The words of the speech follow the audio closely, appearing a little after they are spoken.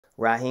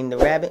Raheem the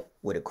Rabbit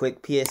with a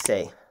quick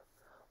PSA.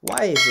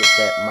 Why is it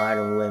that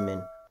modern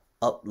women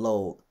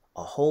upload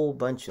a whole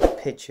bunch of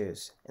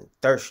pictures and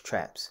thirst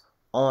traps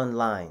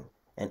online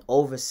and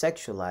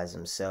over-sexualize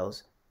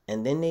themselves,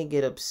 and then they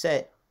get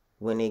upset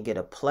when they get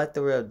a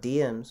plethora of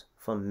DMs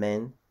from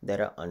men that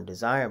are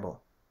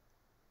undesirable?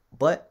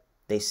 But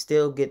they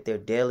still get their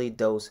daily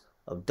dose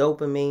of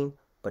dopamine,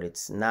 but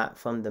it's not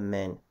from the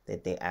men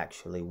that they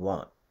actually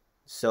want.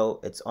 So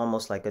it's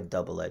almost like a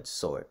double-edged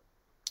sword.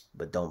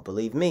 But don't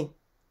believe me?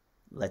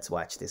 Let's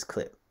watch this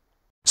clip.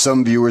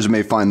 Some viewers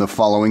may find the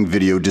following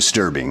video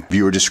disturbing.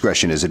 Viewer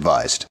discretion is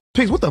advised.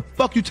 Pigs, what the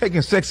fuck you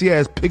taking sexy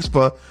ass pics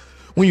for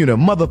when you're in a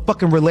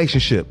motherfucking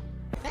relationship?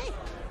 Hey,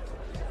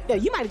 yo,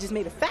 you might have just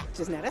made a fact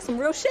just now. That's some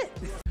real shit.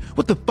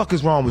 What the fuck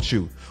is wrong with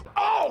you?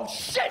 Oh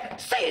shit!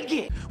 Say it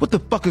again. What the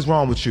fuck is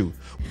wrong with you?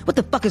 What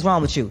the fuck is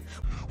wrong with you?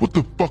 What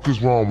the fuck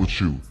is wrong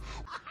with you?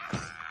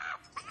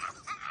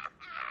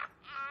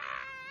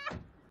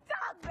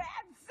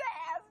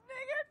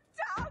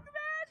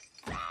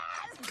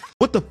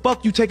 What the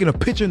fuck you taking a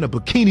picture in a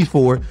bikini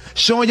for,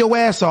 showing your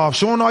ass off,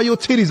 showing all your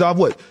titties off?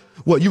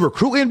 What, you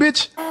recruiting,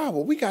 bitch? Oh,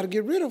 well, we gotta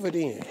get rid of it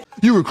then.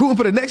 You recruiting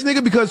for the next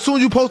nigga because as soon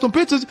as you post them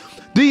pictures,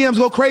 DMs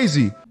go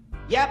crazy.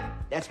 Yep,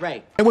 that's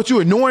right. And what,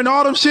 you ignoring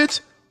all them shits?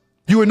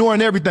 You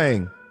ignoring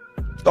everything.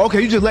 Okay,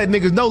 you just let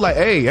niggas know like,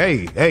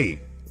 hey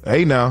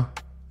now.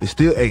 It's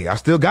still, I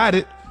still got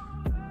it.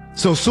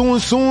 So soon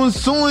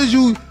as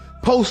you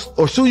post,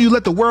 or soon you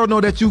let the world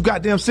know that you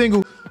goddamn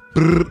single,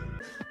 brr,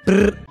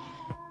 brr,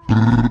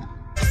 brr.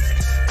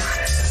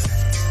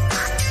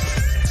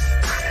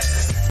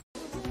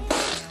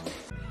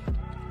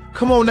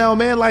 Come on now,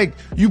 man, like,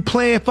 you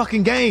playing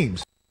fucking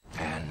games.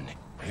 And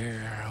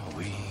here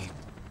we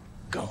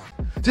go.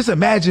 Just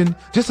imagine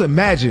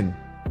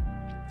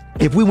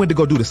if we went to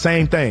go do the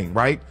same thing,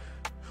 right?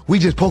 We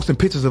just posting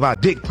pictures of our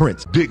dick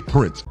prints.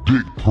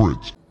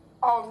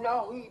 Oh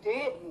no, he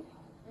didn't.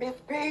 Miss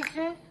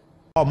Peaches?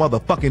 All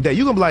motherfucking day.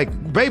 You gonna be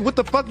like, babe, what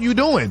the fuck you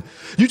doing?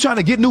 You trying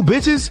to get new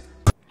bitches?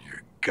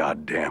 You're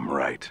goddamn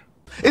right.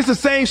 It's the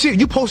same shit.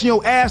 You posting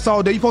your ass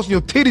all day. You posting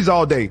your titties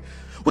all day.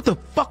 What the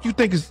fuck you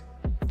think is...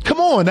 Come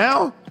on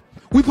now.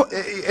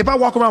 If I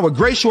walk around with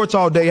gray shorts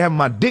all day, having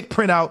my dick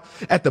print out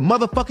at the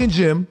motherfucking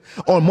gym,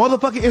 on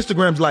motherfucking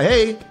Instagrams like,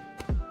 hey,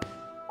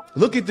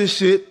 look at this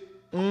shit.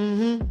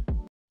 I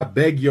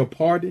beg your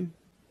pardon.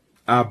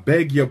 I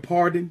beg your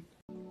pardon.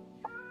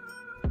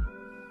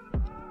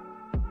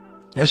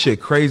 That shit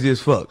crazy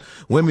as fuck.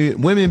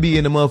 Women be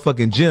in the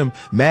motherfucking gym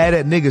mad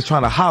at niggas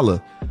trying to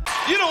holler.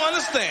 You don't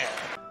understand.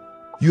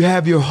 You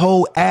have your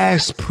whole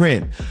ass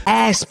print.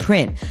 Ass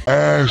print.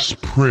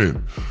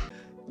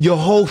 Your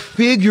whole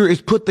figure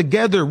is put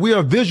together. We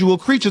are visual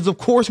creatures. Of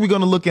course we're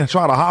gonna look and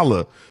try to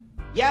holler.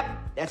 Yep,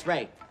 that's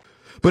right.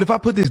 But if I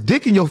put this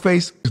dick in your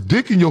face,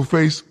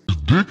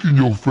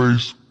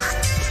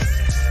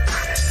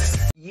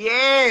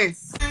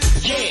 Yes,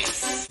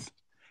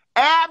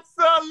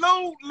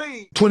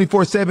 absolutely.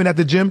 24/7 at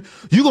the gym,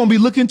 you gonna be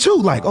looking too.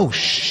 Like, oh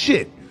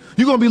shit.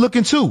 You gonna be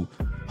looking too.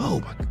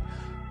 Oh my God.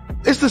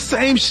 It's the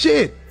same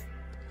shit.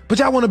 But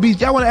y'all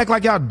wanna act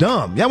like y'all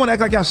dumb. Y'all wanna act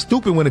like y'all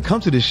stupid when it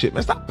comes to this shit,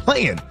 man. Stop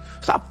playing.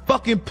 Stop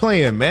fucking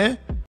playing, man.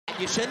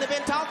 You shouldn't have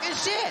been talking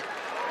shit.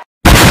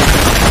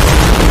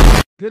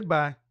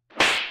 Goodbye.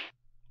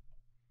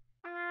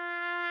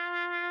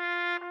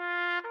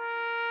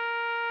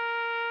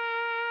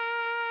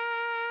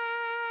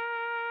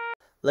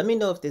 Let me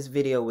know if this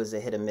video was a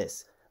hit or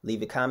miss. Leave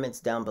your comments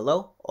down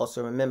below.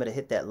 Also remember to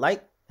hit that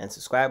like and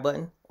subscribe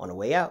button on the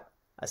way out.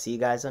 I'll see you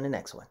guys on the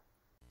next one.